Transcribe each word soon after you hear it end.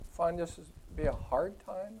find this to be a hard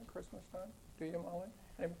time at Christmas time? Do you, Molly?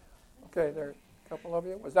 Okay, there are a couple of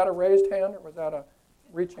you. Was that a raised hand or was that a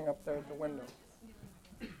reaching up there at the window?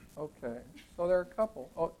 Okay, so there are a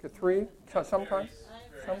couple. Oh, three? Sometimes?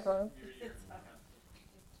 Sometimes?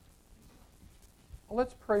 Well,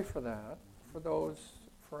 let's pray for that, for those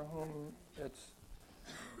for whom it's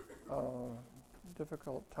a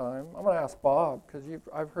difficult time. I'm going to ask Bob, because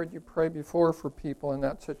I've heard you pray before for people in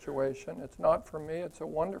that situation. It's not for me. It's a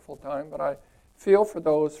wonderful time, but I feel for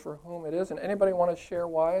those for whom it isn't. Anybody want to share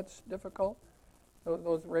why it's difficult?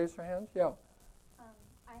 Those raise their hands? Yeah.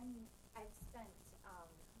 I've spent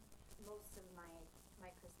most of my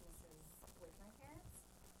Christmases with my parents.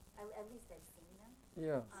 At least I've seen them.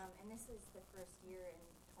 Yes. And this is the first year in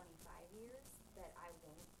 25 years that I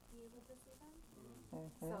won't be able to see them.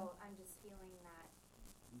 Mm-hmm. So I'm just feeling that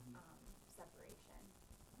separation.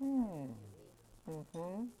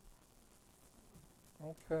 Mm-hmm.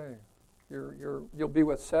 Okay. You'll be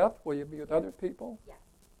with Seth? Will you be with other people? Yeah.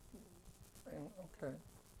 Okay.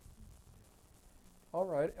 All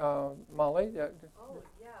right. Molly? Yeah.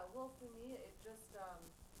 Well, for me, it just,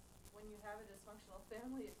 when you have a dysfunctional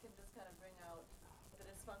family, it can just kind of bring out the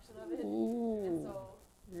dysfunction of it. Ooh. And so,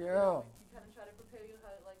 yeah. You kind of try to prepare you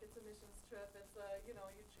how, like, it's a missions trip. It's,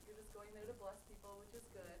 you're just going there to bless people, which is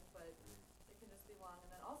good, but it can just be long. And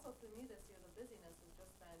then also for me this year, the busyness has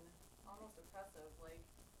just been almost oppressive. Like,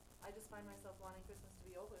 I just find myself wanting Christmas to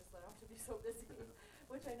be over so I don't have to be so busy,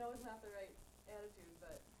 which I know is not the right attitude,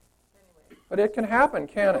 but anyway. But it can happen,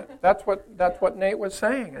 can't it? That's what Nate was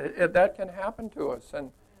saying. That can happen to us,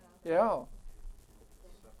 and yeah.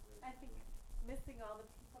 I think missing all the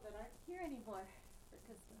people that aren't here anymore for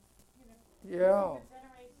Christmas. Yeah. Missing the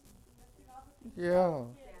generation, missing all the people. Yeah.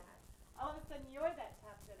 All of a sudden, you're that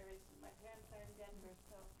top generation. My parents are in Denver,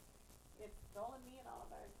 so it's only me and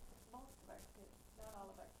most of our kids, not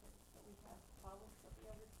all of our kids, but we have all of them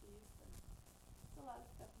overseas, and it's a lot of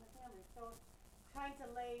stuff in the family. So trying to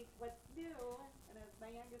lay what's new, and as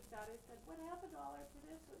my youngest daughter said, what happened to all our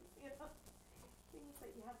traditions? Things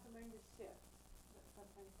that you have to learn to shift. That's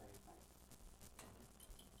sometimes very hard.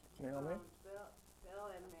 Naomi?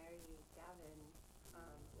 Bill and Mary Gavin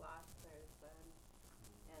lost their son,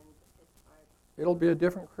 and it's hard. It'll be a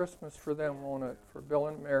different Christmas for them, won't it? For Bill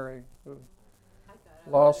and Mary, who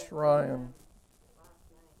lost Ryan.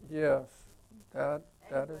 Last night. Yes, that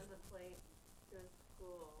and is. was a plate to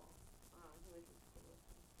school. He was in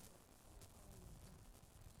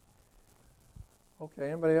school.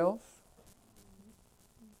 Okay, anybody else?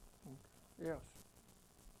 Yes.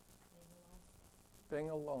 Being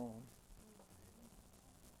alone.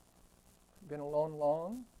 Been alone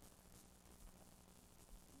long?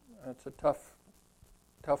 It's a tough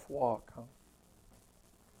walk, huh?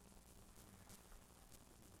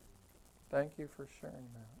 Thank you for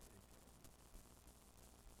sharing that.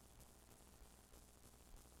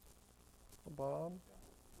 Bob?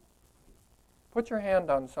 Put your hand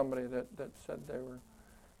on somebody that said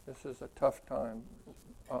this is a tough time.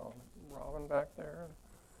 Robin back there.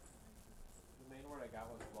 The main word I got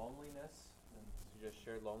was loneliness, and you just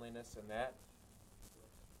shared loneliness, and that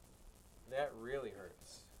really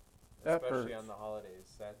hurts. That especially hurts. On the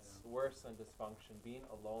holidays. That's worse than dysfunction. Being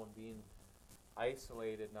alone, being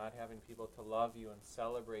isolated, not having people to love you and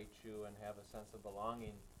celebrate you and have a sense of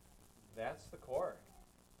belonging, that's the core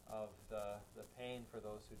of the pain for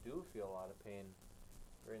those who do feel a lot of pain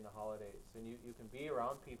during the holidays. And you can be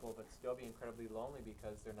around people but still be incredibly lonely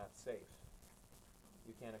because they're not safe.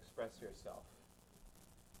 You can't express yourself.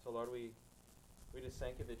 So Lord, we just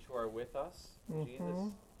thank you that you are with us. Mm-hmm.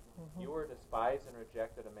 Jesus, you were despised and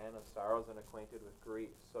rejected, a man of sorrows and acquainted with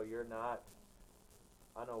grief. So you're not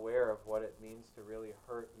unaware of what it means to really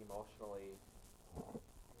hurt emotionally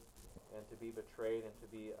and to be betrayed and to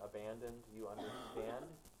be abandoned. You understand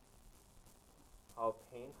how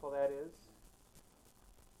painful that is.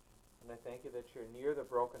 And I thank you that you're near the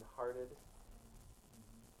brokenhearted.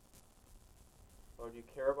 Lord, you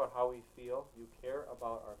care about how we feel. You care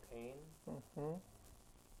about our pain. Mm-hmm.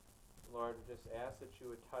 Lord, just ask that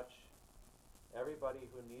you would touch everybody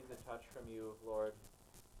who needs a touch from you, Lord,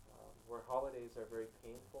 where holidays are very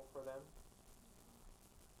painful for them.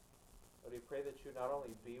 Lord, we pray that you not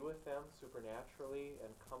only be with them supernaturally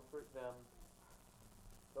and comfort them,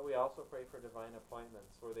 but we also pray for divine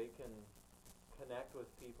appointments where they can connect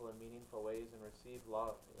with people in meaningful ways and receive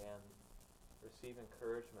love and receive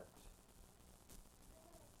encouragement.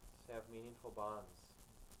 Just have meaningful bonds.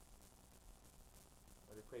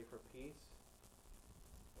 Lord, we pray for peace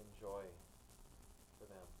and joy for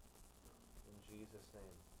them. In Jesus'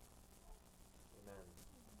 name, amen.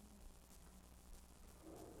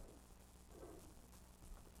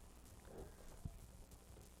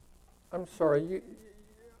 I'm sorry.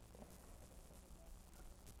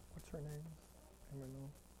 What's her name? Anyone know?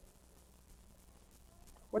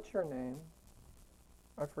 What's your name?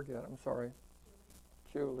 I forget. I'm sorry.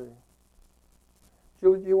 Julie.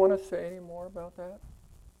 Julie, do you want to say any more about that?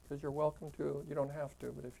 Because you're welcome to. You don't have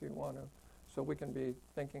to, but if you want to, so we can be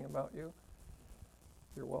thinking about you,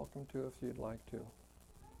 you're welcome to if you'd like to.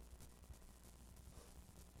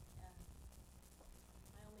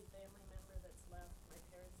 My only family member that's left, my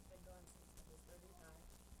parents have been gone since I was 35.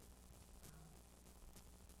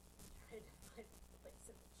 Tried to find a place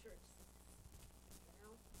in the church since,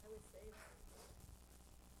 I would say I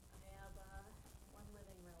have one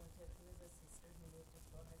living relative who is a sister who moved to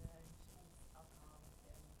Florida, and she's alcoholic,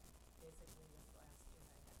 and basically this last year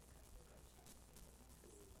I had to cut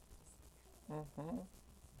the relationship. Mm-hmm.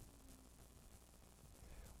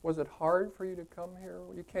 Was it hard for you to come here?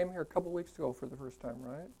 You came here a couple weeks ago for the first time,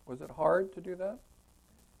 right? Was it hard to do that?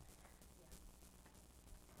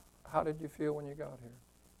 Yeah. How did you feel when you got here?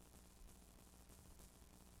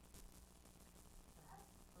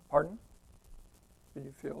 Pardon? Did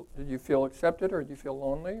you feel accepted, or did you feel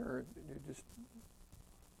lonely, or did you just?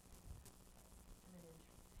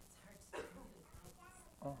 It's hard to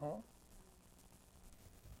Uh-huh.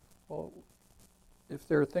 Well, if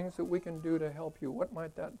there are things that we can do to help you, what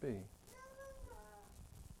might that be?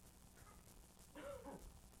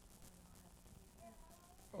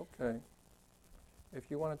 Okay. If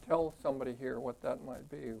you want to tell somebody here what that might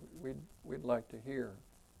be, we'd like to hear,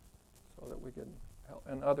 so that we can help,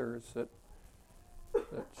 and others that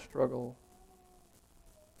struggle.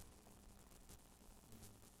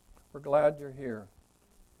 We're glad you're here.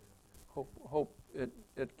 Hope it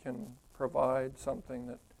can provide something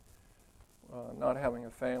that not having a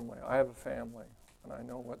family. I have a family, and I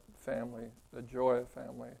know what family, the joy of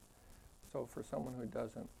family. So for someone who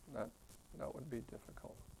doesn't, that would be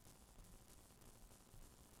difficult.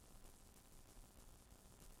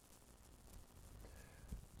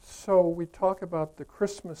 So we talk about the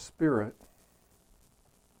Christmas spirit.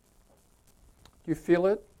 Do you feel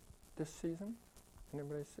it this season?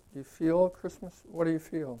 Anybody? Do you feel Christmas? What do you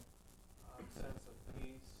feel? A sense of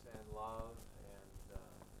peace and love and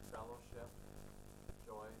fellowship,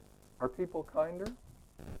 joy. Are people kinder?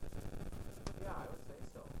 Yeah, I would say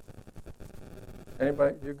so.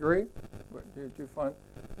 Anybody? Do you agree? Did you find?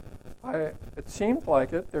 It seems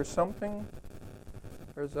like it. There's something.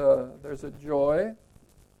 There's a joy,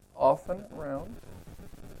 often around.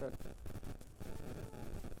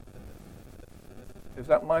 Is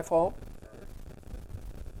that my fault?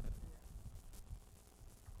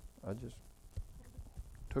 I just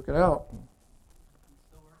took it out.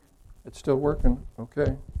 It's still working.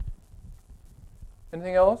 Okay.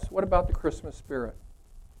 Anything else? What about the Christmas spirit?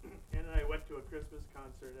 Ann and I went to a Christmas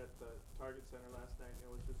concert at the Target Center last night. It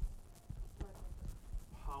was just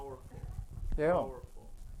powerful. Yeah. Powerful.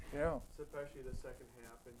 Yeah. Especially the second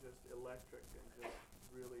half, and just electric, and just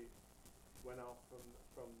really went out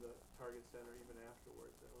from the Target Center even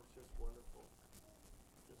afterwards. It was just wonderful.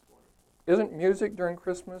 Just wonderful. Isn't music during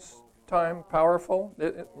Christmas time powerful?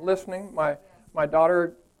 Listening. My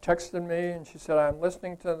daughter texted me and she said, "I'm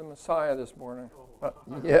listening to the Messiah this morning."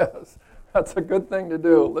 Yes, that's a good thing to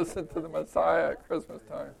do. Listen to the Messiah at Christmas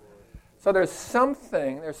time. So there's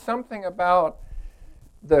something about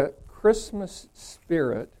the Christmas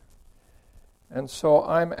spirit. And so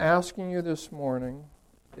I'm asking you this morning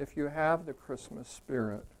if you have the Christmas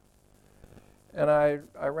spirit. And I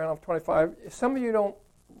ran off 25. Some of you don't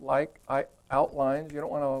like outlines. You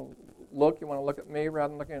don't want to look. You want to look at me rather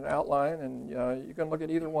than looking at an outline. And you can look at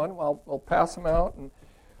either one. We'll pass them out. And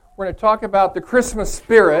we're going to talk about the Christmas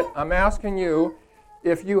spirit. I'm asking you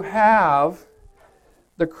if you have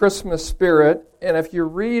the Christmas spirit. And if you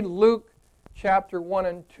read Luke chapter 1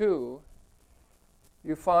 and 2,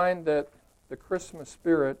 you find that the Christmas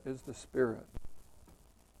spirit is the Spirit.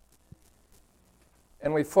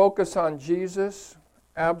 And we focus on Jesus.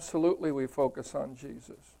 Absolutely, we focus on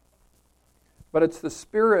Jesus. But it's the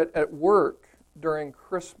Spirit at work during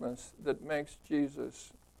Christmas that makes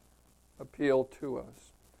Jesus appeal to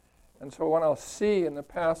us. And so when I'll see in the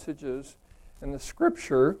passages in the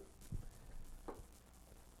Scripture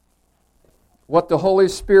what the Holy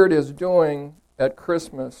Spirit is doing at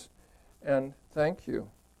Christmas, and thank you.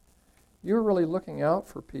 You're really looking out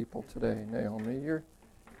for people today, Naomi.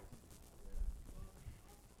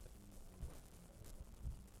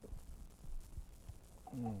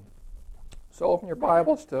 So open your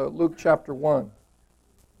Bibles to Luke chapter 1.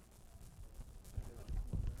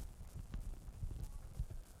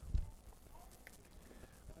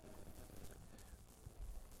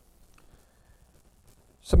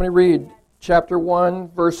 Somebody read chapter 1,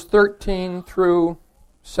 verse 13 through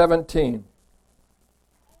 17.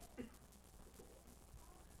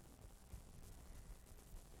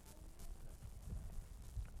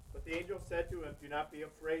 But the angel said to him, "Do not be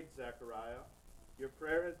afraid, Zechariah. Your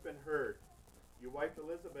prayer has been heard. Your wife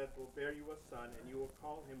Elizabeth will bear you a son, and you will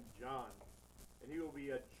call him John. And he will be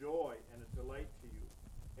a joy and a delight to you,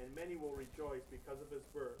 and many will rejoice because of his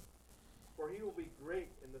birth. For he will be great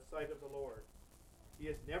in the sight of the Lord. He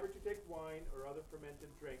is never to take wine or other fermented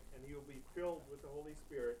drink, and he will be filled with the Holy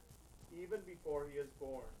Spirit even before he is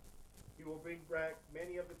born. He will bring back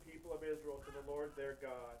many of the people of Israel to the Lord their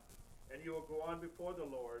God, and he will go on before the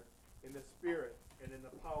Lord in the spirit and in the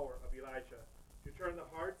power of Elijah, to turn the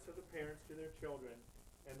hearts of the parents to their children,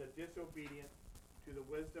 and the disobedient to the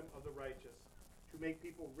wisdom of the righteous, to make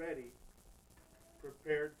people ready,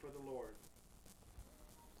 prepared for the Lord."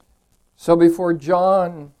 So before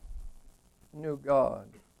John knew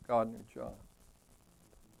God, God knew John.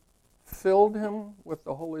 Filled him with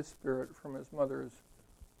the Holy Spirit from his mother's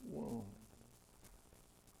womb.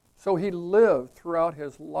 So he lived throughout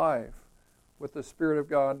his life with the Spirit of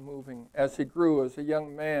God moving as he grew as a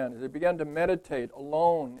young man, as he began to meditate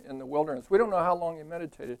alone in the wilderness. We don't know how long he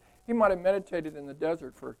meditated. He might have meditated in the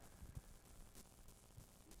desert for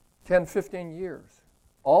 10, 15 years,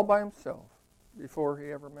 all by himself, before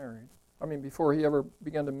he ever before he ever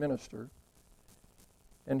began to minister.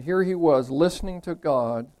 And here he was listening to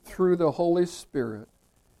God through the Holy Spirit,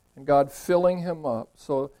 and God filling him up.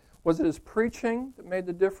 So was it his preaching that made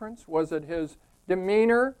the difference? Was it his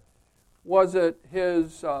demeanor? Was it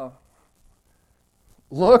his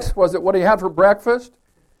looks? Was it what he had for breakfast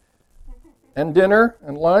and dinner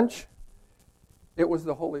and lunch? It was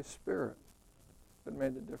the Holy Spirit that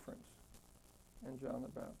made the difference in John the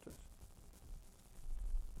Baptist.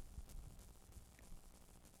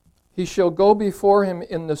 He shall go before him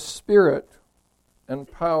in the spirit and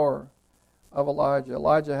power of Elijah.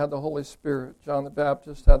 Elijah had the Holy Spirit. John the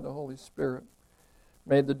Baptist had the Holy Spirit.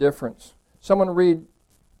 Made the difference. Someone read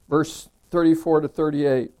verse 34 to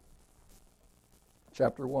 38,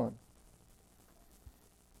 chapter 1.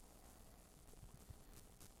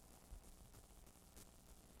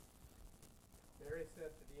 Mary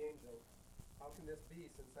said to the angel, "How can this be,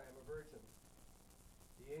 since I am a virgin?"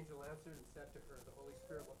 The angel answered and said to her, "The Holy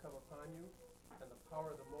Spirit will come upon you, and the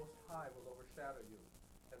power of the Most High will overshadow you.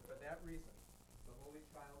 And for that reason, the Holy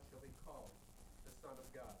Child shall be called the Son of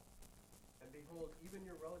God. And behold, even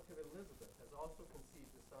your relative Elizabeth has also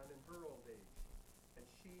conceived a son in her old age. And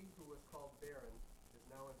she who was called barren is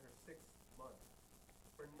now in her 6th month.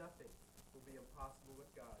 For nothing will be impossible with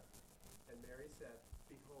God." And Mary said,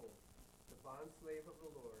 "Behold, the bondslave of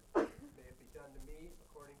the Lord, may it be done to me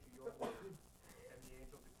according to your word." And the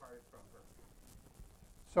angel departed from her.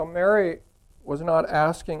 So Mary was not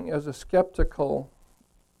asking as a skeptical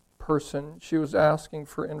person. She was asking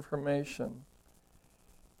for information.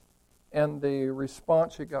 And the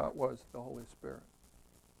response she got was the Holy Spirit.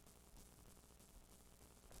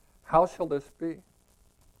 How shall this be?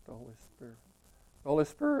 The Holy Spirit. The Holy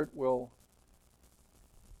Spirit will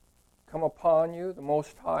come upon you. The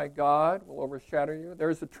Most High God will overshadow you.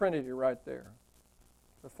 There's the Trinity right there.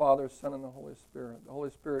 The Father, Son, and the Holy Spirit. The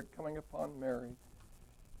Holy Spirit coming upon Mary,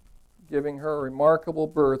 giving her a remarkable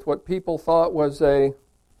birth. What people thought was a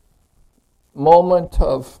moment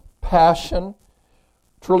of passion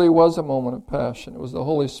truly was a moment of passion. It was the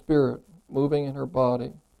Holy Spirit moving in her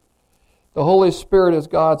body. The Holy Spirit is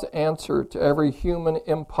God's answer to every human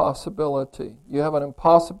impossibility. You have an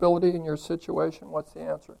impossibility in your situation, what's the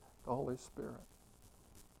answer? The Holy Spirit.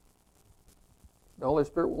 The Holy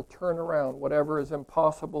Spirit will turn around whatever is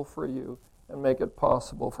impossible for you and make it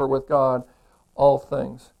possible. For with God, all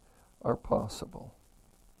things are possible.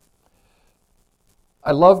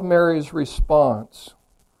 I love Mary's response.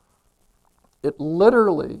 It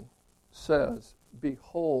literally says,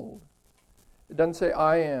 "Behold." It doesn't say,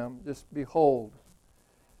 "I am," just "behold."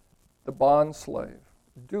 The bondslave,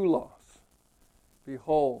 doulos.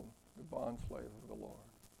 Behold, the bondslave of the Lord.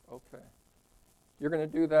 Okay. You're going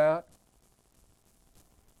to do that?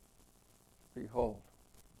 Behold,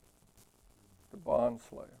 the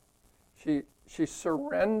bondslave. She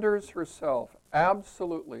surrenders herself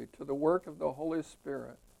absolutely to the work of the Holy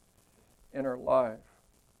Spirit in her life.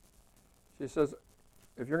 She says,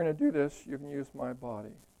 if you're going to do this, you can use my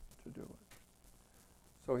body to do it.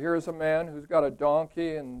 So here's a man who's got a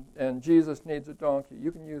donkey, and Jesus needs a donkey.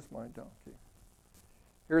 You can use my donkey.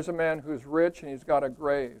 Here's a man who's rich, and he's got a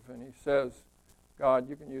grave, and he says, God,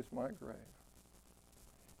 you can use my grave.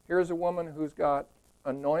 Here's a woman who's got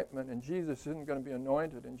anointment, and Jesus isn't going to be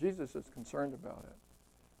anointed, and Jesus is concerned about it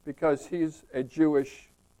because he's a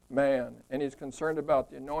Jewish man, and he's concerned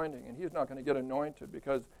about the anointing, and he's not going to get anointed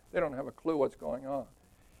because they don't have a clue what's going on.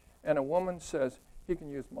 And a woman says, he can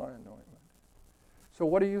use my anointment. So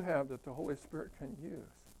what do you have that the Holy Spirit can use?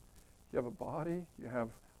 You have a body, you have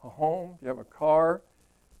a home, you have a car,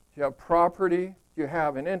 you have property, you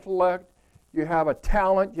have an intellect, you have a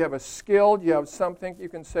talent, you have a skill, you have something you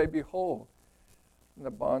can say, behold, I'm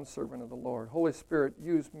the bondservant of the Lord. Holy Spirit,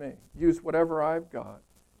 use me. Use whatever I've got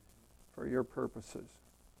for your purposes.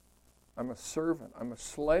 I'm a servant. I'm a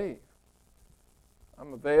slave.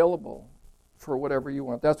 I'm available for whatever you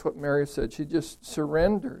want. That's what Mary said. She just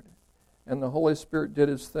surrendered, and the Holy Spirit did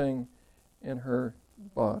his thing in her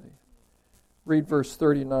body. Read verse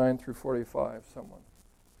 39 through 45, someone.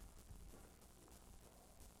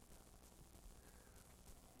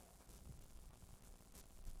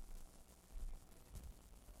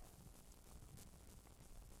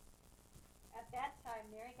 At that time,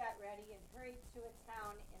 Mary got ready and hurried to a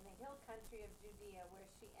town in the hill country of Judea, where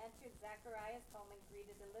she entered Zachariah's home and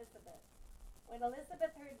greeted Elizabeth. When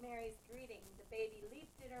Elizabeth heard Mary's greeting, the baby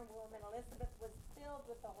leaped in her womb, and Elizabeth was filled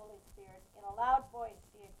with the Holy Spirit. In a loud voice,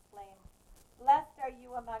 she exclaimed, "Blessed are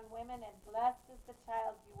you among women, and blessed is the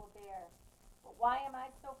child you will bear. But why am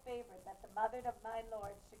I so favored that the mother of my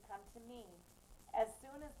Lord should come to me? As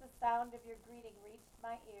soon as the sound of your greeting reached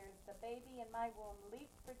my ears, the baby in my womb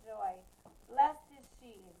leaped for joy. Blessed is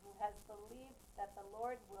she who has believed that the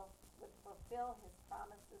Lord would fulfill his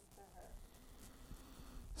promises to her."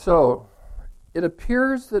 So, it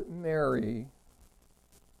appears that Mary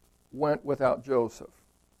went without Joseph.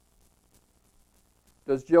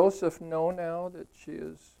 Does Joseph know now that she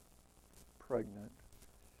is pregnant?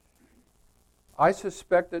 I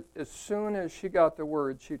suspect that as soon as she got the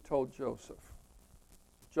word, she told Joseph.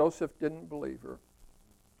 Joseph didn't believe her.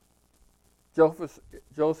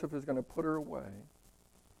 Joseph is going to put her away,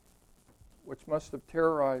 which must have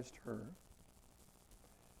terrorized her.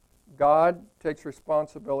 God takes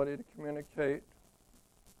responsibility to communicate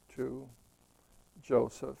to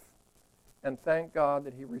Joseph. And thank God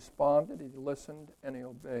that he responded, he listened, and he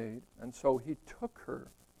obeyed. And so he took her.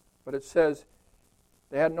 But it says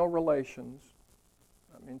they had no relations.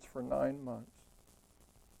 That means for 9 months.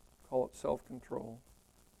 Call it self-control.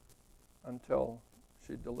 Until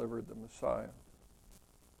she delivered the Messiah.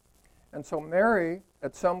 And so Mary,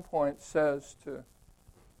 at some point, says to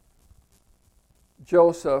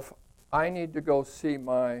Joseph, I need to go see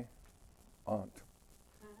my aunt.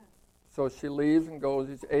 So she leaves and goes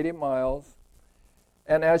these 80 miles.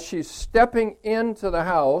 And as she's stepping into the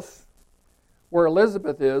house where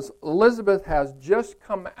Elizabeth is, Elizabeth has just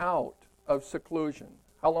come out of seclusion.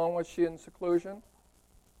 How long was she in seclusion?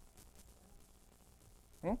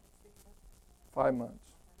 5 months.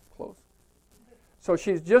 Close. So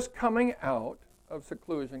she's just coming out of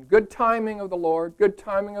seclusion. Good timing of the Lord, good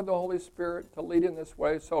timing of the Holy Spirit to lead in this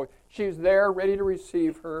way. So she's there, ready to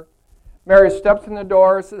receive her. Mary steps in the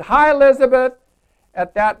door and says, "Hi, Elizabeth."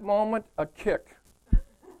 At that moment, a kick.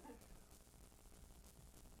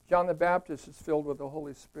 John the Baptist is filled with the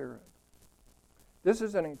Holy Spirit. This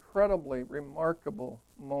is an incredibly remarkable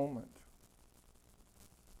moment.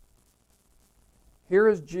 Here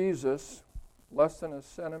is Jesus, less than a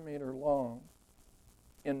centimeter long,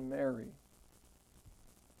 in Mary.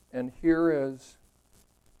 And here is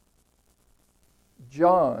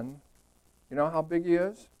John. You know how big he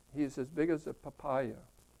is? He's as big as a papaya.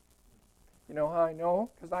 You know how I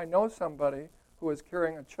know? Because I know somebody who was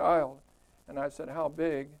carrying a child. And I said, "How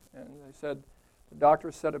big?" And they said, "The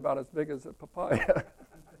doctor said about as big as a papaya."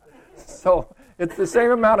 So it's the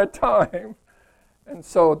same amount of time. And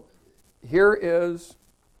so here is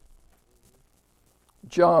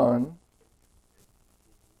John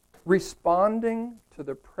responding to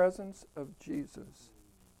the presence of Jesus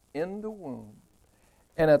in the womb.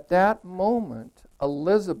 And at that moment,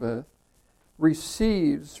 Elizabeth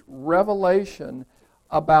receives revelation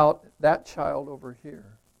about that child over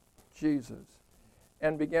here, Jesus,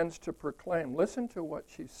 and begins to proclaim. Listen to what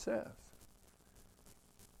she says.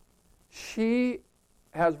 She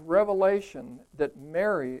has revelation that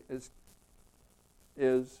Mary is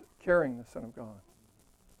carrying the Son of God.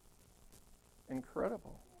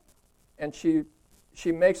 Incredible. And she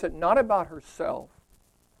makes it not about herself.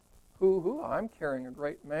 I'm carrying a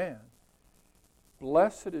great man.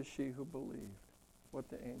 Blessed is she who believed what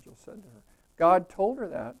the angel said to her. God told her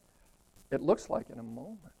that, it looks like in a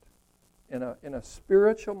moment. In a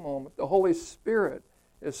spiritual moment. The Holy Spirit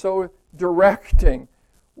is so directing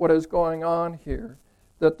what is going on here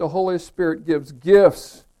that the Holy Spirit gives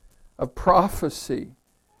gifts of prophecy.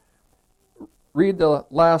 Read the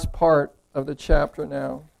last part of the chapter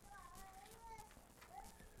now.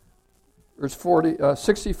 verse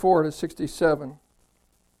 64 to 67.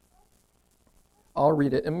 I'll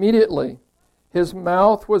read it. Immediately, his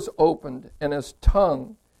mouth was opened and his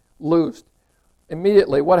tongue loosed.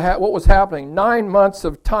 Immediately, what was happening? 9 months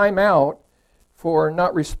of time out for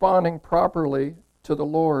not responding properly to the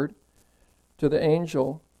Lord, to the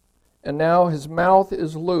angel. And now his mouth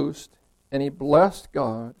is loosed, and he blessed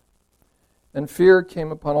God. And fear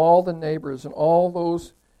came upon all the neighbors, and all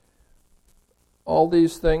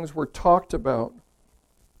these things were talked about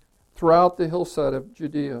throughout the hillside of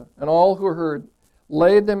Judea. And all who heard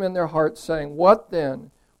laid them in their hearts, saying, "What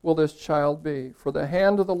then will this child be? For the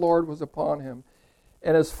hand of the Lord was upon him."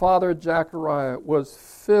 And his father Zechariah was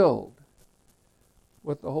filled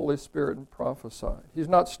with the Holy Spirit and prophesied. He's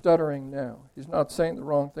not stuttering now. He's not saying the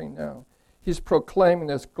wrong thing now. He's proclaiming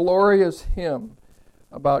this glorious hymn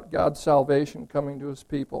about God's salvation coming to his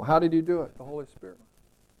people. How did he do it? The Holy Spirit.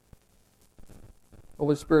 The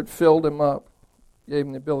Holy Spirit filled him up, gave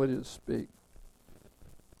him the ability to speak.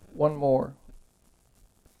 One more.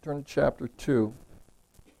 Turn to chapter 2.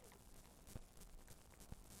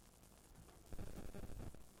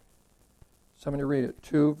 Somebody read it.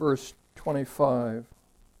 2 verse 25.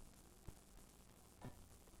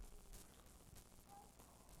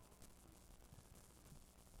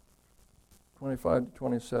 To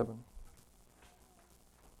 27.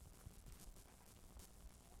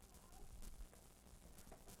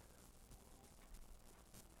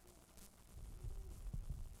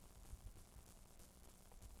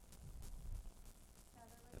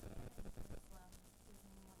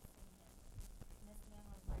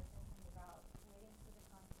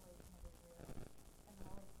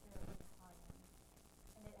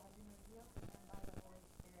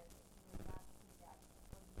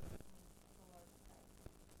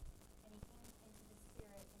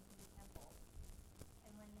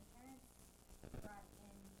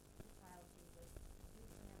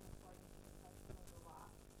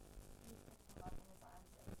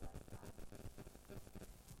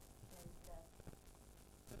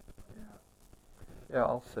 Yeah,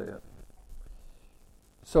 I'll say it.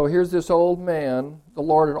 So here's this old man. The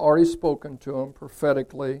Lord had already spoken to him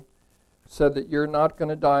prophetically, said that you're not going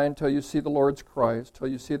to die until you see the Lord's Christ, till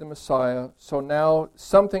you see the Messiah. So now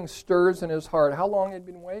something stirs in his heart. How long had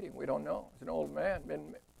he been waiting? We don't know. He's an old man,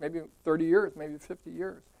 been maybe 30 years, maybe 50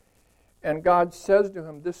 years. And God says to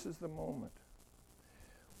him, this is the moment.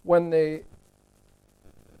 When the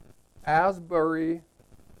Asbury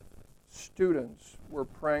students were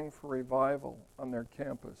praying for revival on their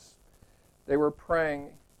campus, they were praying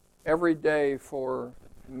every day for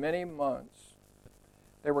many months.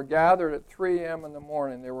 They were gathered at 3 a.m. in the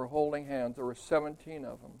morning. They were holding hands. There were 17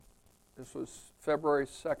 of them. This was February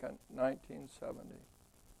 2nd, 1970.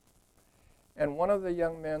 And one of the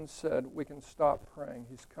young men said, we can stop praying.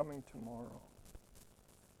 He's coming tomorrow.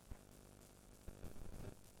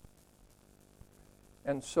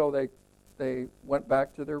 And so they went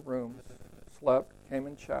back to their rooms, slept, came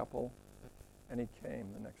in chapel, and he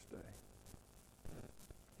came the next day.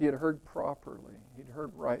 He had heard properly. He'd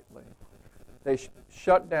heard rightly. They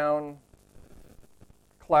shut down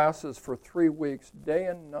classes for 3 weeks, day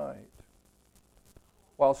and night,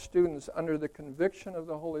 while students, under the conviction of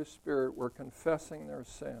the Holy Spirit, were confessing their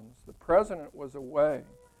sins. The president was away.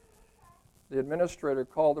 The administrator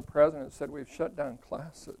called the president and said, we've shut down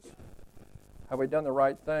classes. Have we done the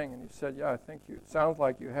right thing? And he said, yeah, I think it sounds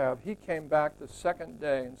like you have. He came back the second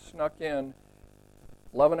day and snuck in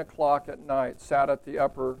 11 o'clock at night, sat at the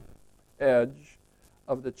upper edge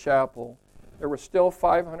of the chapel. There were still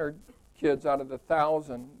 500 kids out of the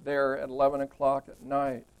 1,000 there at 11 o'clock at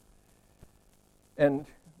night. And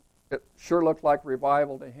it sure looked like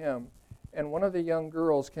revival to him. And one of the young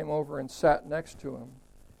girls came over and sat next to him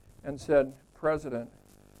and said, President,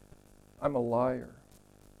 I'm a liar.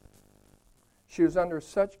 She was under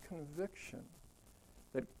such conviction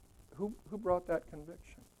that who brought that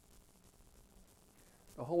conviction?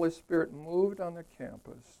 The Holy Spirit moved on the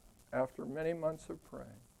campus after many months of praying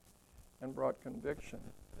and brought conviction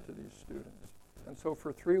to these students. And so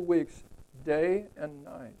for 3 weeks, day and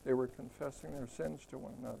night, they were confessing their sins to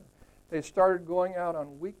one another. They started going out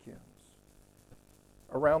on weekends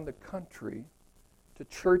around the country to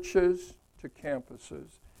churches, to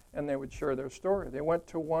campuses, and they would share their story. They went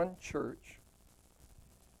to one church,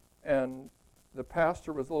 and the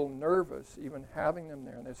pastor was a little nervous even having them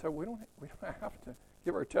there. And they said, we don't have to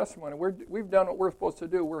give our testimony. We've done what we're supposed to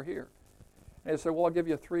do. We're here. And they said, well, I'll give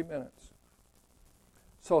you 3 minutes.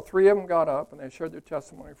 So 3 of them got up, and they shared their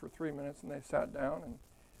testimony for 3 minutes, and they sat down, and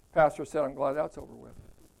the pastor said, I'm glad that's over with.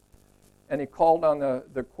 And he called on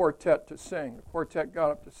the quartet to sing. The quartet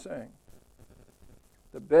got up to sing.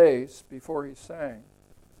 the bass before he sang.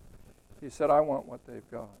 He said, I want what they've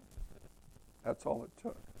got. That's all it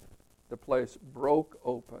took. The place broke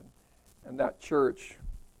open, and that church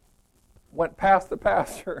went past the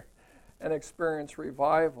pastor and experienced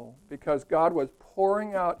revival because God was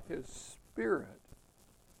pouring out His Spirit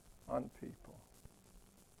on people.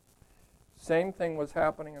 Same thing was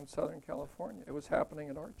happening in Southern California. It was happening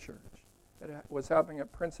at our church. It was happening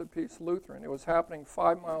at Prince of Peace Lutheran. It was happening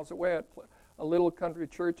 5 miles away at a little country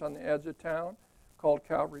church on the edge of town called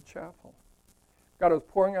Calvary Chapel. God was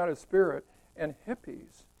pouring out His Spirit, and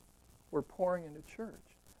hippies were pouring into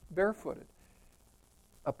church, barefooted.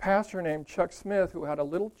 A pastor named Chuck Smith who had a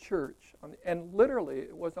little church, and literally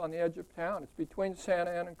it was on the edge of town. It's between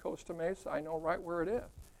Santa Ana and Costa Mesa. I know right where it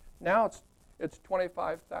is. Now it's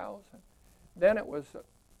 25,000. Then it was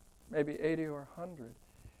maybe 80 or 100.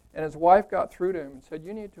 And his wife got through to him and said,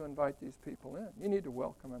 you need to invite these people in. You need to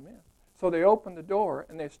welcome them in. So they opened the door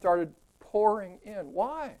and they started pouring in.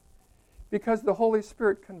 Why? Because the Holy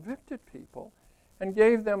Spirit convicted people and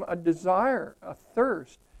gave them a desire, a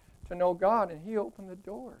thirst to know God, and He opened the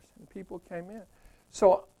doors and people came in.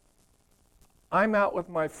 So I'm out with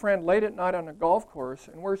my friend late at night on a golf course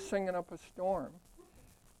and we're singing up a storm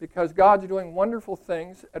because God's doing wonderful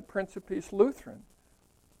things at Prince of Peace Lutheran.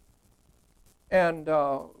 And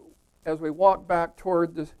as we walk back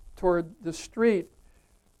toward the street,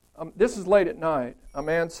 this is late at night, a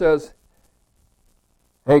man says,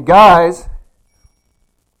 hey guys,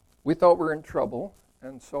 we thought we were in trouble,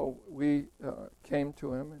 and so we came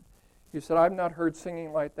to him. And he said, I've not heard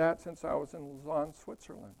singing like that since I was in Lausanne,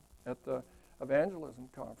 Switzerland at the evangelism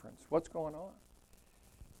conference. What's going on?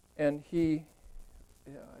 And he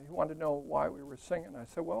wanted to know why we were singing. I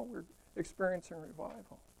said, well, we're experiencing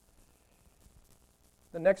revival.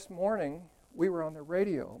 The next morning, we were on the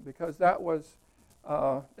radio because that was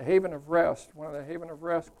the Haven of Rest, one of the Haven of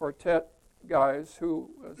Rest quartet guys who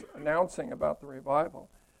was announcing about the revival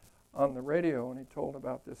on the radio, and he told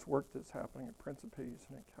about this work that's happening at Prince of Peace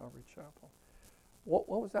and at Calvary Chapel. What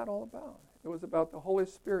was that all about? It was about the Holy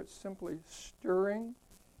Spirit simply stirring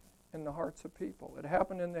in the hearts of people. It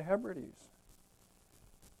happened in the Hebrides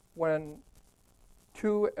when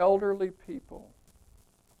two elderly people,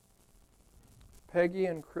 Peggy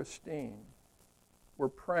and Christine, were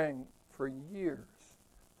praying for years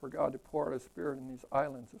for God to pour out His Spirit in these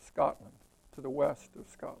islands of Scotland, to the west of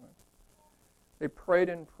Scotland. They prayed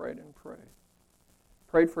and prayed and prayed.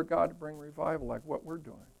 Prayed for God to bring revival like what we're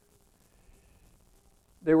doing.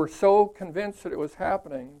 They were so convinced that it was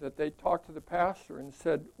happening that they talked to the pastor and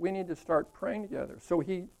said, we need to start praying together. So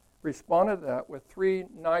he responded to that with 3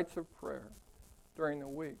 nights of prayer during the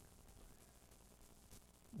week.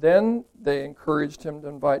 Then they encouraged him to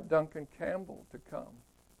invite Duncan Campbell to come.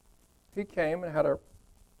 He came and had a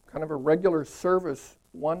kind of a regular service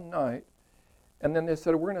one night, and then they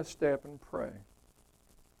said, we're going to stay up and pray.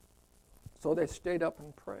 So they stayed up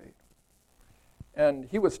and prayed. And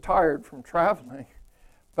he was tired from traveling,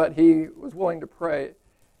 but he was willing to pray.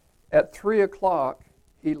 At 3 o'clock,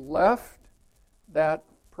 he left that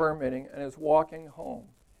prayer meeting and is walking home.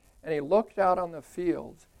 And he looked out on the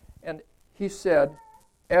fields, and he said,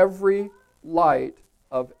 every light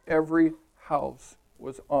of every house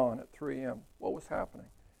was on at 3 a.m. What was happening?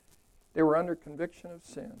 They were under conviction of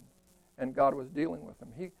sin, and God was dealing with them.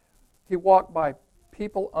 He walked by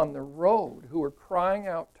people on the road who were crying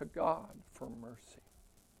out to God for mercy.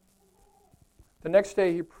 The next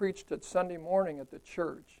day he preached at Sunday morning at the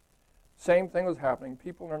church. Same thing was happening.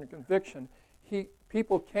 People were under conviction.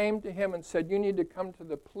 People came to him and said, you need to come to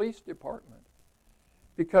the police department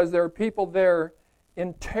because there are people there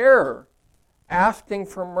in terror asking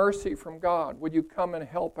for mercy from God. Would you come and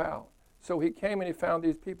help out? So he came and he found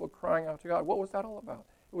these people crying out to God. What was that all about?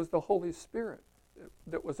 It was the Holy Spirit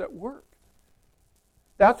that was at work.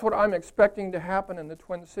 That's what I'm expecting to happen in the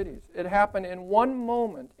Twin Cities. It happened in one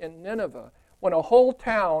moment in Nineveh when a whole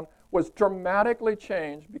town was dramatically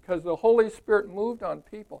changed because the Holy Spirit moved on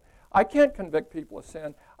people. I can't convict people of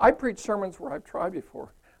sin. I preach sermons where I've tried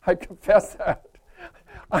before. I confess that.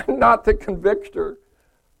 I'm not the convictor.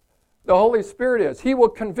 The Holy Spirit is. He will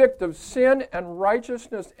convict of sin and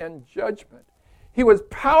righteousness and judgment. He was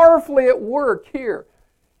powerfully at work here.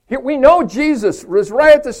 We know Jesus was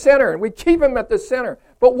right at the center, and we keep Him at the center.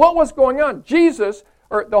 But what was going on? Jesus,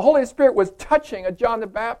 or the Holy Spirit, was touching a John the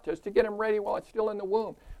Baptist to get him ready while it's still in the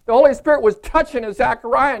womb. The Holy Spirit was touching a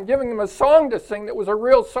Zechariah and giving him a song to sing that was a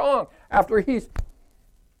real song after he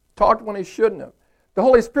talked when he shouldn't have. The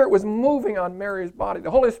Holy Spirit was moving on Mary's body.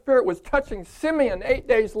 The Holy Spirit was touching Simeon 8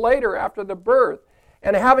 days later after the birth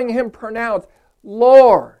and having him pronounce,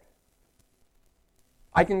 Lord,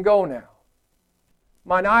 I can go now.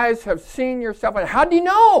 Mine eyes have seen your salvation. How do you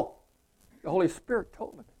know? The Holy Spirit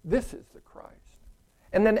told me. This is the Christ.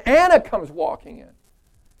 And then Anna comes walking in.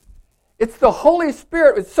 It's the Holy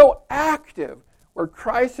Spirit. It's so active where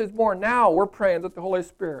Christ is born. Now we're praying that the Holy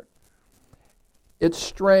Spirit. It's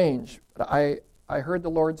strange. But I heard the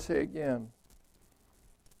Lord say again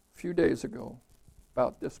a few days ago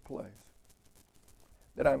about this place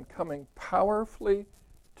that I'm coming powerfully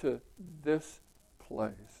to this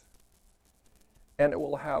place. And it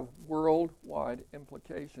will have worldwide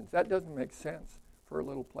implications. That doesn't make sense for a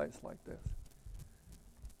little place like this.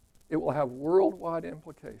 It will have worldwide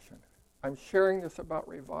implication. I'm sharing this about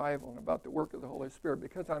revival and about the work of the Holy Spirit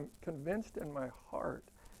because I'm convinced in my heart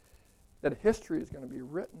that history is going to be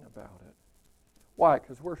written about it. Why?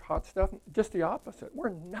 Because we're hot stuff? Just the opposite. We're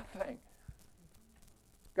nothing.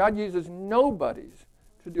 God uses nobodies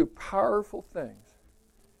to do powerful things.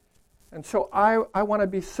 And so I want to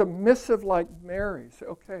be submissive like Mary. Say,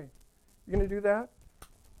 okay, you going to do that?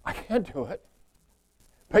 I can't do it.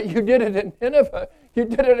 But you did it in Nineveh. You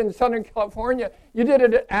did it in Southern California. You did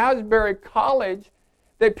it at Asbury College.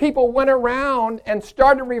 That people went around and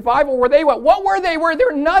started revival where they went. What were they? Were they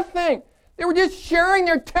nothing? They were just sharing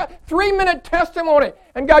their 3-minute testimony.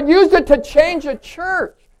 And God used it to change a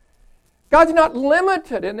church. God's not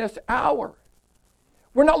limited in this hour.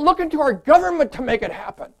 We're not looking to our government to make it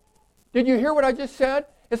happen. Did you hear what I just said?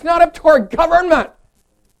 It's not up to our government.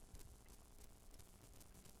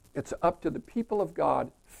 It's up to the people of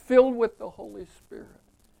God filled with the Holy Spirit.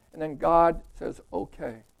 And then God says,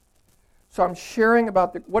 okay. So I'm sharing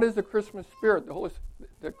about what is the Christmas Spirit?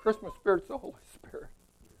 The Christmas Spirit's the Holy Spirit.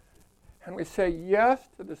 And we say yes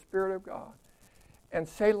to the Spirit of God. And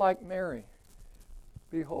say like Mary,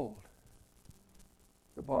 behold,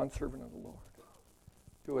 the bondservant of the Lord.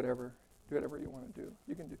 Do whatever you want to do.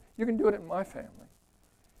 You can do it in my family.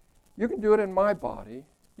 You can do it in my body.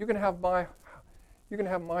 You can have my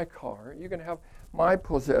car. You can have my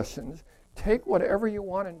possessions. Take whatever you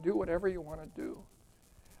want and do whatever you want to do.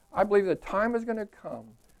 I believe the time is going to come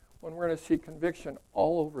when we're going to see conviction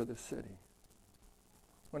all over the city.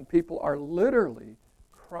 When people are literally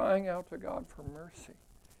crying out to God for mercy,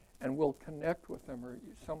 and we'll connect with them, or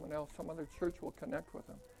someone else, some other church will connect with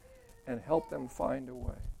them and help them find a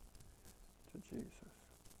way to Jesus.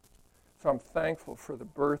 So I'm thankful for the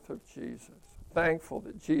birth of Jesus. Thankful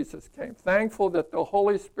that Jesus came. Thankful that the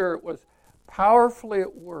Holy Spirit was powerfully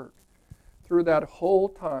at work through that whole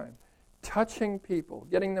time, touching people,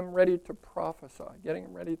 getting them ready to prophesy, getting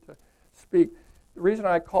them ready to speak. The reason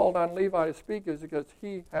I called on Levi to speak is because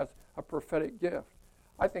he has a prophetic gift.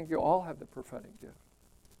 I think you all have the prophetic gift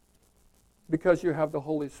because you have the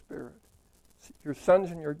Holy Spirit. Your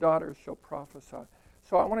sons and your daughters shall prophesy.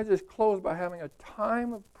 So I want to just close by having a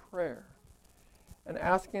time of prayer and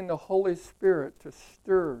asking the Holy Spirit to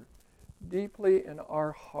stir deeply in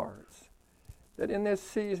our hearts. That in this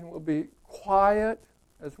season we'll be quiet,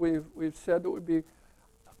 as we've said, that would be,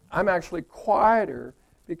 I'm actually quieter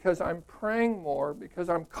because I'm praying more, because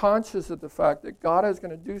I'm conscious of the fact that God is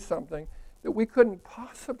going to do something that we couldn't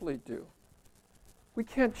possibly do. We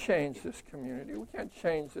can't change this community. We can't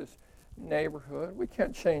change this neighborhood. We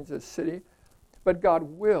can't change this city. But God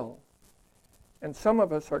will. And some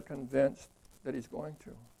of us are convinced that He's going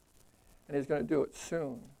to. And He's going to do it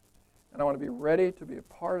soon. And I want to be ready to be a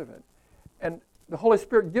part of it. And the Holy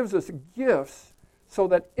Spirit gives us gifts so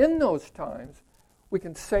that in those times we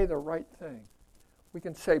can say the right thing. We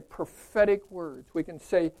can say prophetic words. We can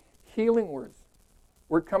say healing words.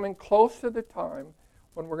 We're coming close to the time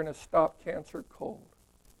when we're going to stop cancer cold.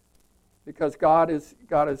 Because God has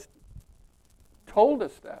told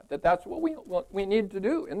us that that's what we need to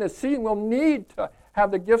do. In this season, we'll need to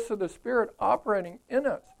have the gifts of the Spirit operating in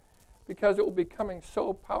us because it will be coming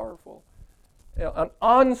so powerful. An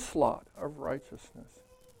onslaught of righteousness.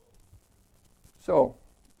 So,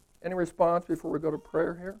 any response before we go to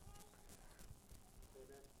prayer here?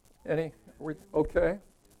 Any? Are we okay?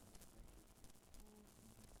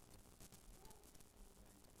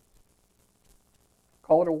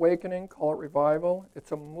 Call it awakening, call it revival.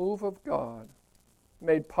 It's a move of God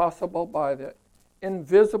made possible by the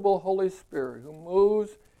invisible Holy Spirit who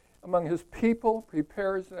moves among His people,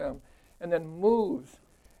 prepares them, and then moves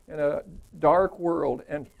in a dark world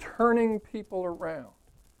and turning people around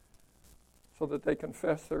so that they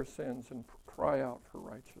confess their sins and cry out for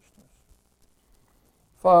righteousness.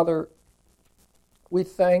 Father, we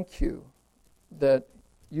thank You that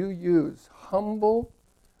You use humble,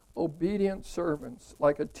 obedient servants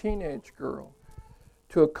like a teenage girl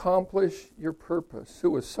to accomplish Your purpose,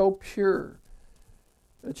 who was so pure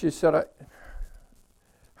that she said,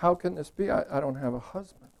 how can this be? I don't have a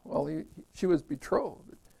husband. Well, she was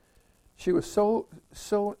betrothed. She was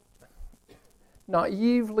so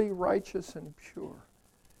naively righteous and pure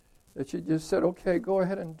that she just said, okay, go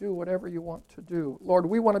ahead and do whatever you want to do. Lord,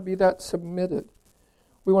 we want to be that submitted.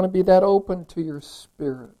 We want to be that open to your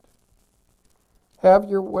Spirit. Have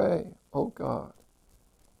your way, oh God.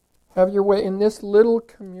 Have your way in this little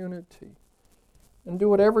community. And do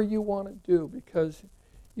whatever you want to do, because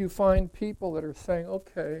you find people that are saying,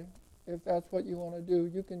 okay, if that's what you want to do,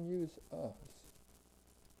 you can use us.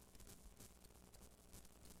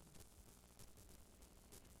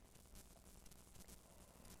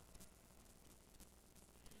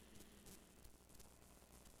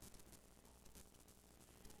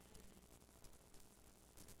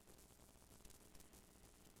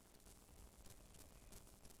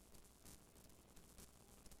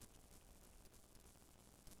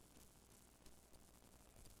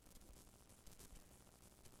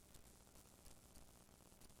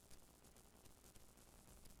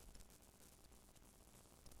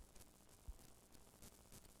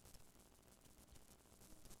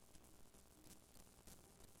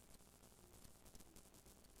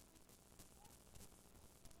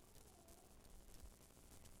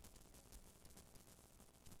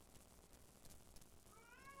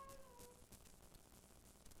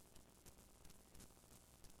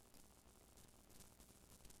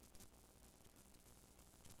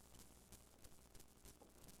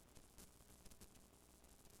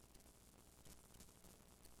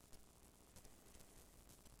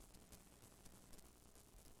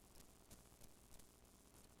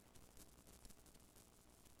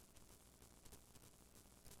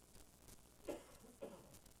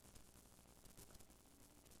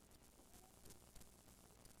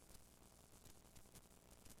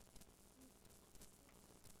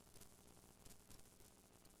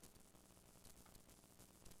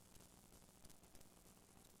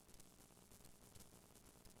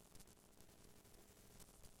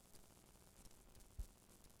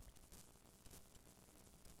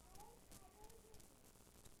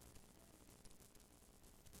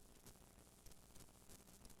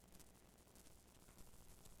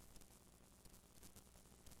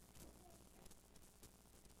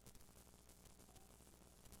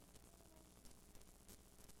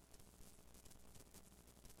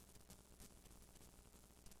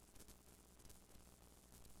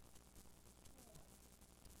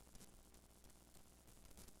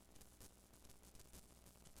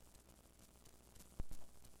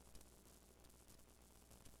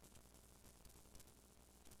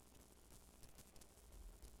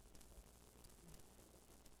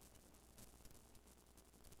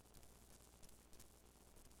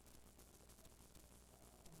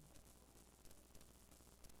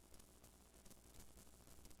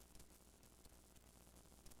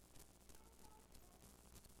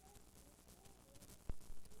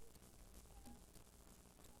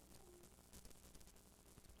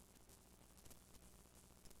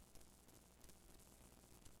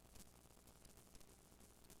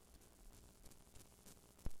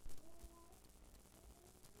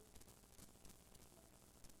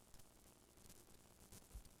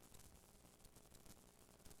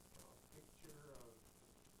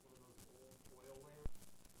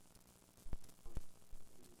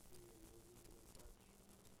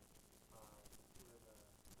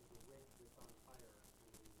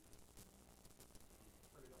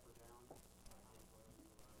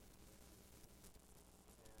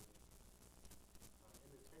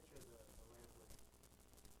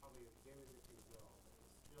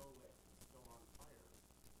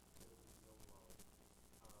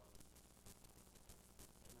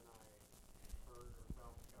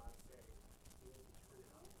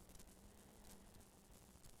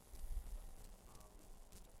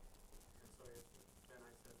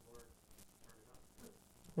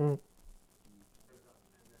 Mm.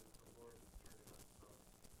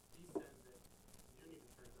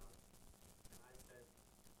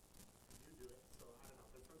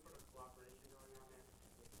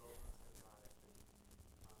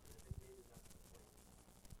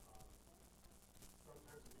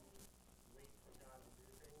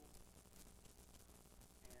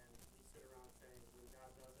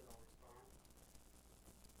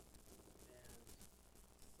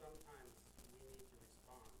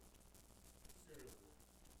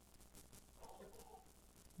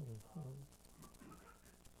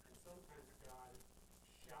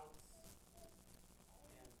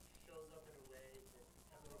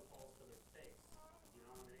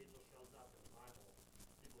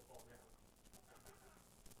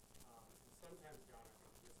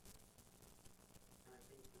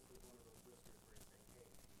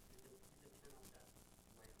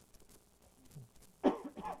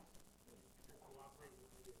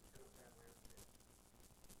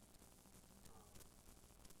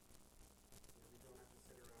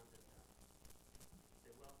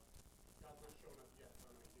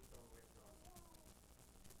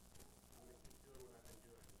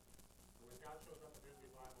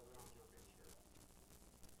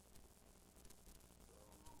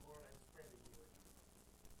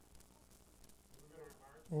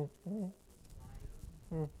 Mm-hmm.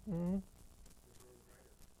 Mm-hmm.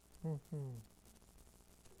 Mm-hmm. Mm-hmm.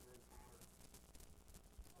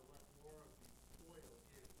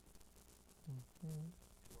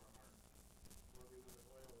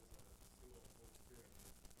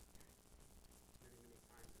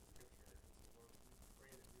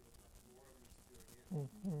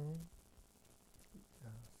 Mm-hmm.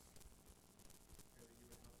 Yes.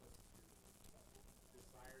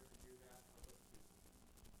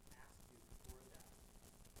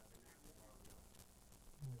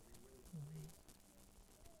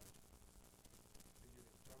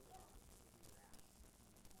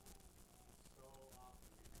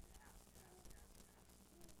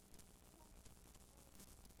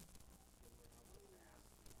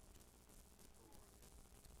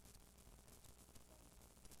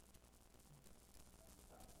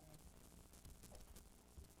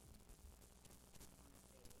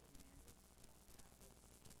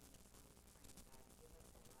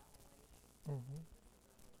 Mm-hmm.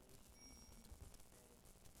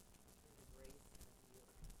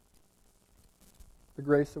 The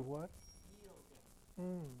grace of what?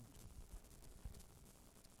 Mm.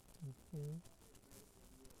 Mm-hmm.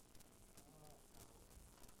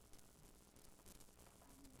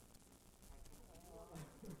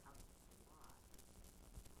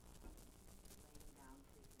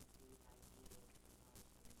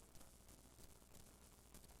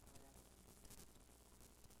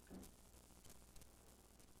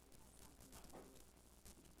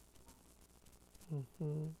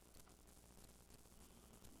 Mm-hmm.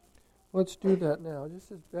 Let's do that now,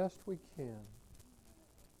 just as best we can.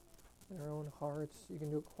 In our own hearts, you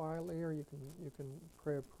can do it quietly, or you can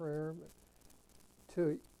pray a prayer. But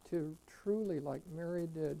to truly, like Mary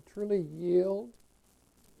did, truly yield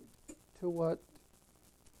to what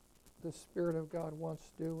the Spirit of God wants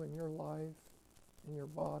to do in your life, in your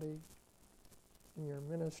body, in your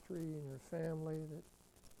ministry, in your family. That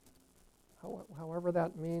however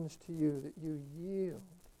that means to you, that you yield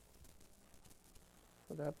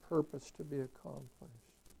for that purpose to be accomplished.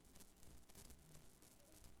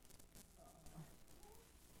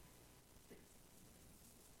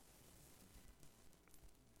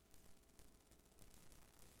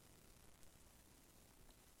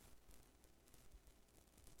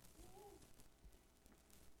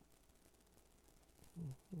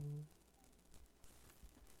 Mm-hmm.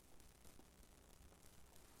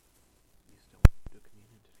 You still do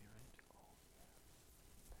communion today, right?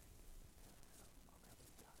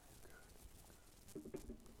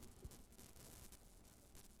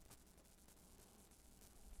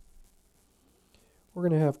 We're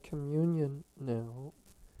going to have communion now.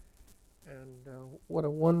 And what a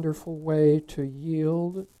wonderful way to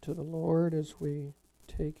yield to the Lord as we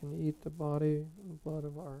take and eat the body and blood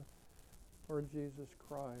of our Lord Jesus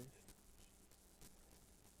Christ.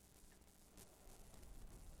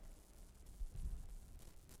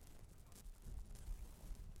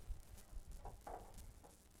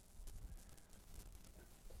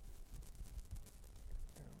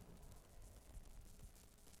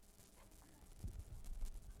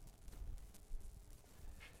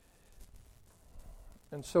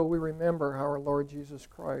 And so we remember how our Lord Jesus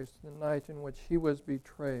Christ, the night in which he was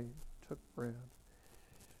betrayed, took bread.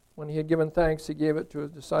 When he had given thanks, he gave it to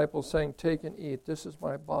his disciples, saying, "Take and eat. This is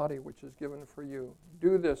my body, which is given for you.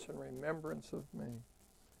 Do this in remembrance of me."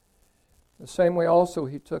 The same way also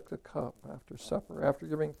he took the cup after supper. After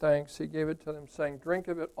giving thanks, he gave it to them, saying, "Drink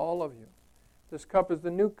of it, all of you. This cup is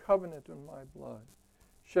the new covenant in my blood,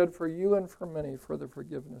 shed for you and for many for the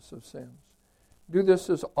forgiveness of sins. Do this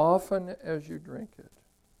as often as you drink it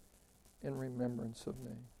in remembrance of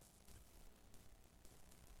me."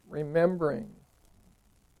 Remembering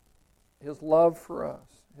his love for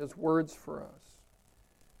us, his words for us,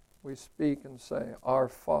 we speak and say, "Our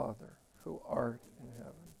Father, who art in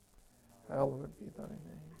heaven, hallowed be thy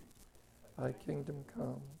name. Thy kingdom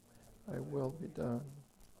come, thy will be done,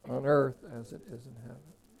 on earth as it is in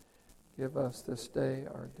heaven. Give us this day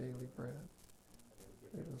our daily bread.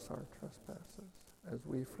 Forgive us our trespasses, as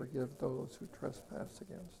we forgive those who trespass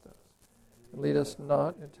against us. And lead us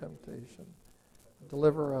not into temptation, but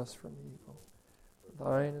deliver us from evil. For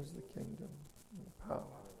thine is the kingdom, and the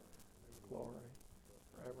power, and glory,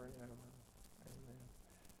 forever and ever. Amen.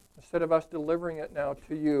 Instead of us delivering it now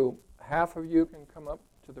to you, half of you can come up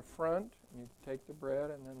to the front, and you take the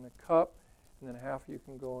bread and then the cup, and then half of you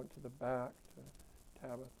can go to the back to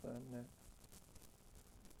Tabitha and Nick.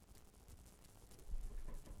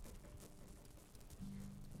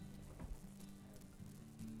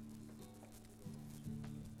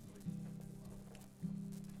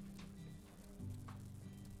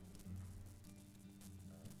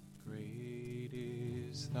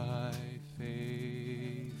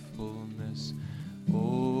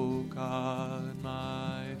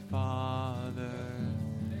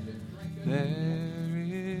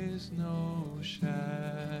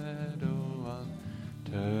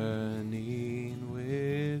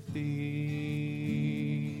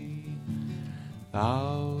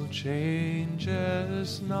 Thou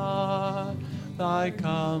changest not, thy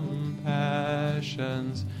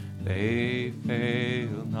compassions, they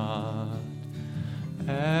fail not.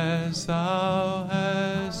 As thou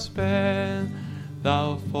hast been,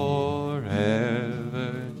 thou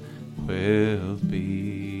forever wilt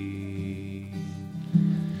be.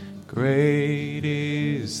 Great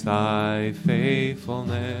is thy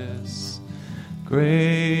faithfulness,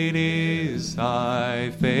 great is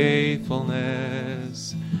thy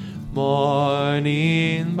faithfulness.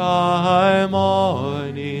 Morning by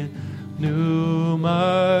morning, new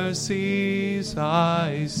mercies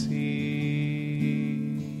I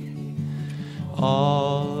see.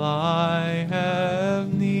 All I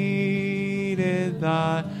have needed,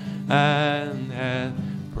 thy hand hath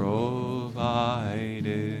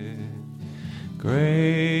provided.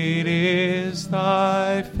 Great is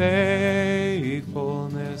thy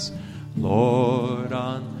faithfulness, Lord,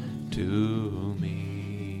 unto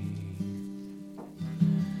me.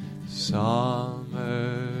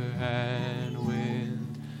 Summer and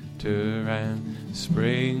winter and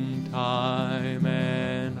springtime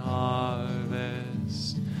and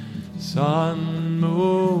harvest, sun,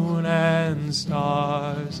 moon, and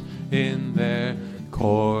stars in their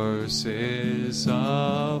courses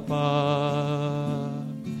above,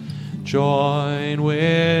 join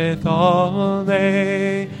with all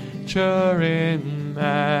nature in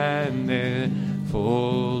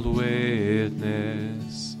manifold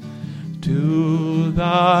witness to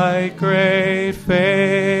thy great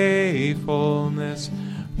faithfulness,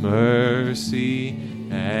 mercy,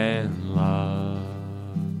 and love.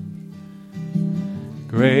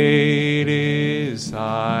 Great is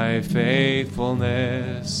thy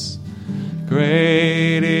faithfulness,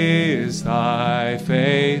 great is thy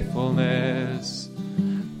faithfulness.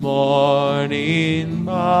 Morning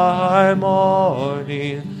by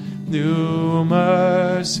morning, new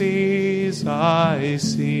mercies I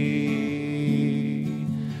see.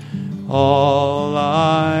 All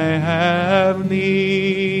I have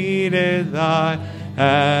needed, thy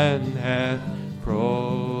hand hath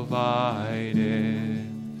provided.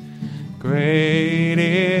 Great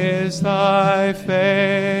is thy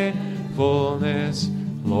faithfulness,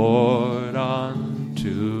 Lord,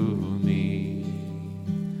 unto me.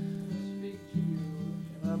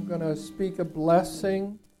 I'm going to speak a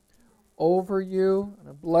blessing over you, and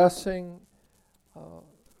a blessing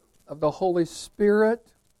of the Holy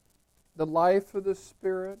Spirit, the life of the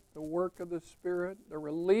Spirit, the work of the Spirit, the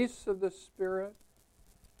release of the Spirit.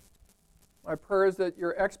 My prayer is that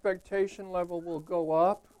your expectation level will go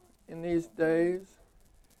up in these days.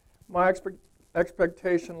 My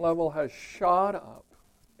expectation level has shot up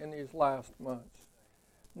in these last months.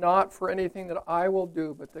 Not for anything that I will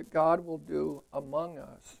do, but that God will do among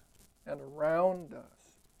us and around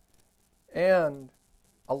us, and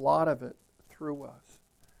a lot of it through us.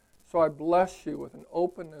 So I bless you with an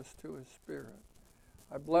openness to His Spirit.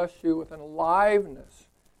 I bless you with an aliveness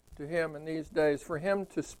to Him in these days, for Him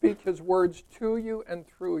to speak His words to you and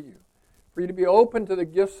through you, for you to be open to the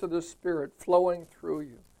gifts of the Spirit flowing through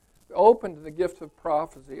you, open to the gift of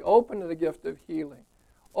prophecy, open to the gift of healing,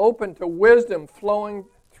 open to wisdom flowing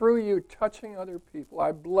through you, touching other people.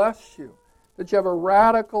 I bless you that you have a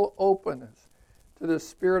radical openness to the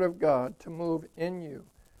Spirit of God to move in you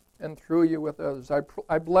and through you with others.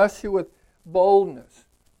 I bless you with boldness,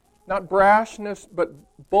 not brashness, but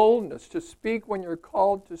boldness to speak when you're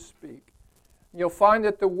called to speak. You'll find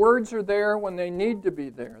that the words are there when they need to be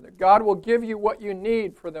there, that God will give you what you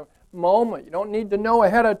need for the moment. You don't need to know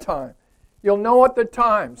ahead of time. You'll know at the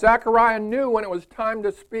time. Zechariah knew when it was time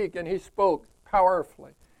to speak, and he spoke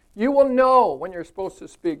powerfully. You will know when you're supposed to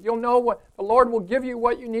speak. You'll know what the Lord will give you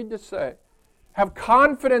what you need to say. Have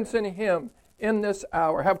confidence in Him in this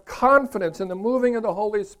hour. Have confidence in the moving of the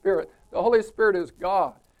Holy Spirit. The Holy Spirit is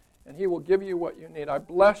God, and He will give you what you need. I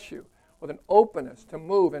bless you with an openness to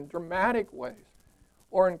move in dramatic ways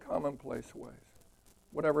or in commonplace ways,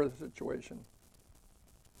 whatever the situation.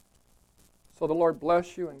 So the Lord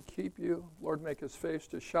bless you and keep you. The Lord make His face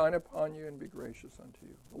to shine upon you and be gracious unto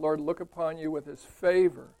you. The Lord look upon you with His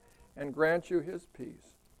favor and grant you His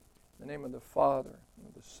peace. In the name of the Father, and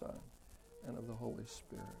of the Son, and of the Holy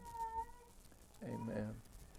Spirit. Amen.